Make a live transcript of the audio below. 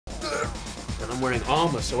and I'm wearing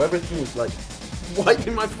armor, so everything was like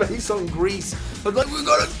wiping my face on grease. I was like, we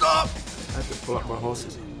gotta stop! I had to pull up my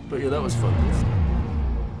horses. But yeah, that was fun.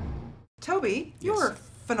 Toby, you were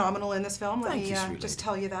phenomenal in this film. Let me just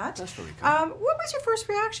tell you that. That's very kind. What was your first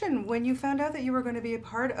reaction when you found out that you were going to be a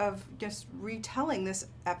part of just retelling this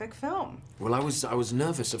epic film? Well, I was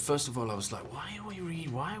nervous. So first of all, I was like, why are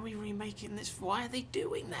we remaking this? Why are they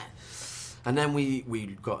doing that? And then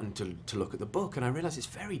we got into to look at the book, and I realized it's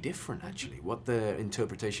very different, actually. What the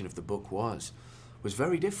interpretation of the book was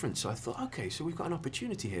very different. So I thought, okay, so we've got an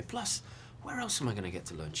opportunity here. Plus, where else am I going to get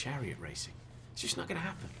to learn chariot racing? It's just not going to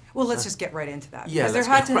happen. Well, let's just get right into that. Yeah, because there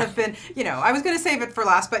had to have been, you know, I was going to save it for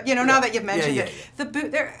last, but, you know, now that you've mentioned it, the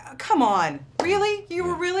boot there, come on. Really? You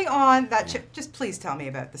were really on that chip? Just please tell me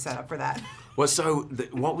about the setup for that. Well, so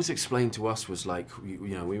what was explained to us was like,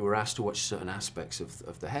 you know, we were asked to watch certain aspects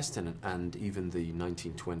of the Heston and even the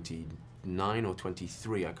 1929 or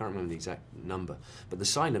 23, I can't remember the exact number, but the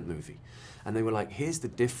silent movie. And they were like, here's the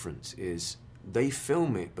difference is they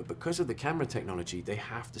film it, but because of the camera technology, they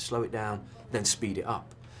have to slow it down, then speed it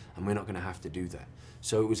up. And we're not going to have to do that.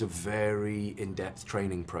 So it was a very in-depth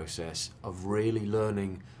training process of really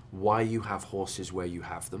learning why you have horses where you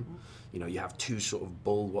have them. You know, you have two sort of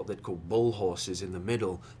what they'd call bull horses in the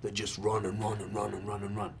middle that just run and run and run and run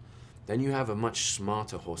and run. Then you have a much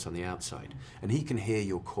smarter horse on the outside, and he can hear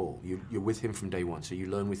your call. You're with him from day one, so you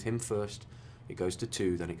learn with him first, it goes to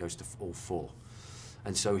 2, then it goes to all 4.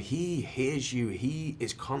 And so he hears you, he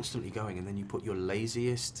is constantly going, and then you put your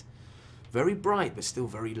laziest, very bright but still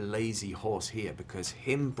very lazy horse here, because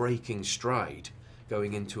him breaking stride,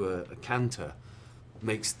 going into a canter,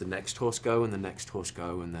 makes the next horse go and the next horse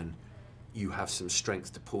go, and then you have some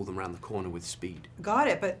strength to pull them around the corner with speed. Got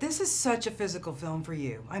it, but this is such a physical film for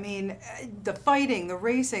you. I mean, the fighting, the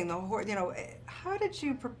racing, the horse, you know, how did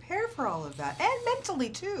you prepare for all of that? And mentally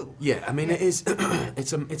too. Yeah, I mean, it is,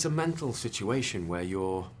 it's a mental situation where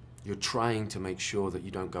you're trying to make sure that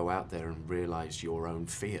you don't go out there and realize your own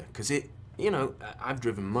fear. Because you know, I've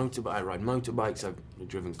driven I ride motorbikes, I've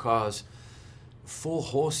driven cars. 4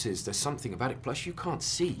 horses, there's something about it. Plus, you can't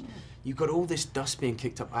see. You've got all this dust being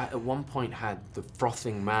kicked up. I, at one point, had the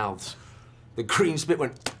frothing mouths. The green spit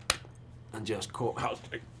went and just caught.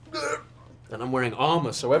 And I'm wearing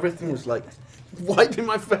armor, so everything was like wiping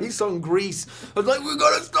my face on grease. I was like, we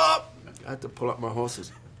gotta stop! I had to pull up my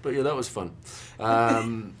horses. But yeah, that was fun.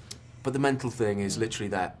 But the mental thing is literally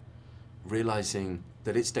that, realizing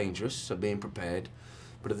that it's dangerous, so being prepared,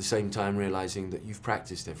 but at the same time realizing that you've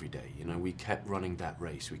practiced every day. You know, we kept running that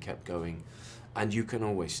race, we kept going, and you can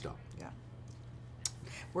always stop. Yeah.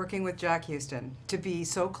 Working with Jack Huston, to be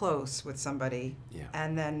so close with somebody,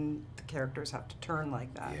 and then the characters have to turn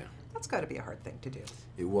like that. Yeah. That's got to be a hard thing to do.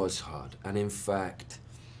 It was hard, and in fact,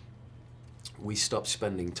 we stopped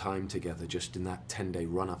spending time together just in that 10-day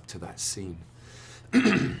run-up to that scene.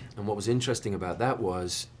 And what was interesting about that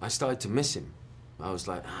was, I started to miss him. I was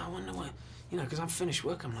like, I wonder why, you know, because I'm finished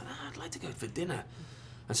work, I'm like, I'd like to go for dinner.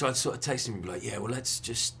 And so I'd sort of text him and be like, yeah, well, let's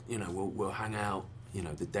just, you know, we'll hang out, you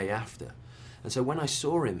know, the day after. And so when I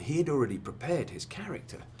saw him, he had already prepared his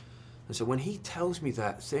character. And so when he tells me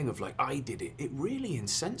that thing of like, I did it, it really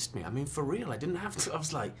incensed me. I mean, for real, I didn't have to, I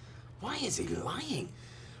was like, why is he lying?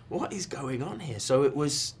 What is going on here? So it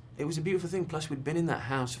was a beautiful thing. Plus, we'd been in that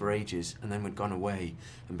house for ages, and then we'd gone away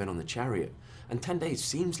and been on the chariot. And 10 days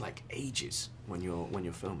seems like ages when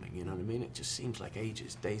you're filming, you know what I mean? It just seems like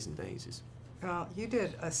ages, days and days. Well, you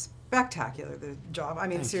did a spectacular job. I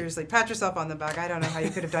mean, seriously, pat yourself on the back. I don't know how you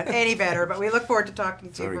could have done any better, but we look forward to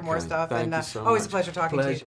talking to you for more stuff. Thank you so always much. a pleasure talking to you.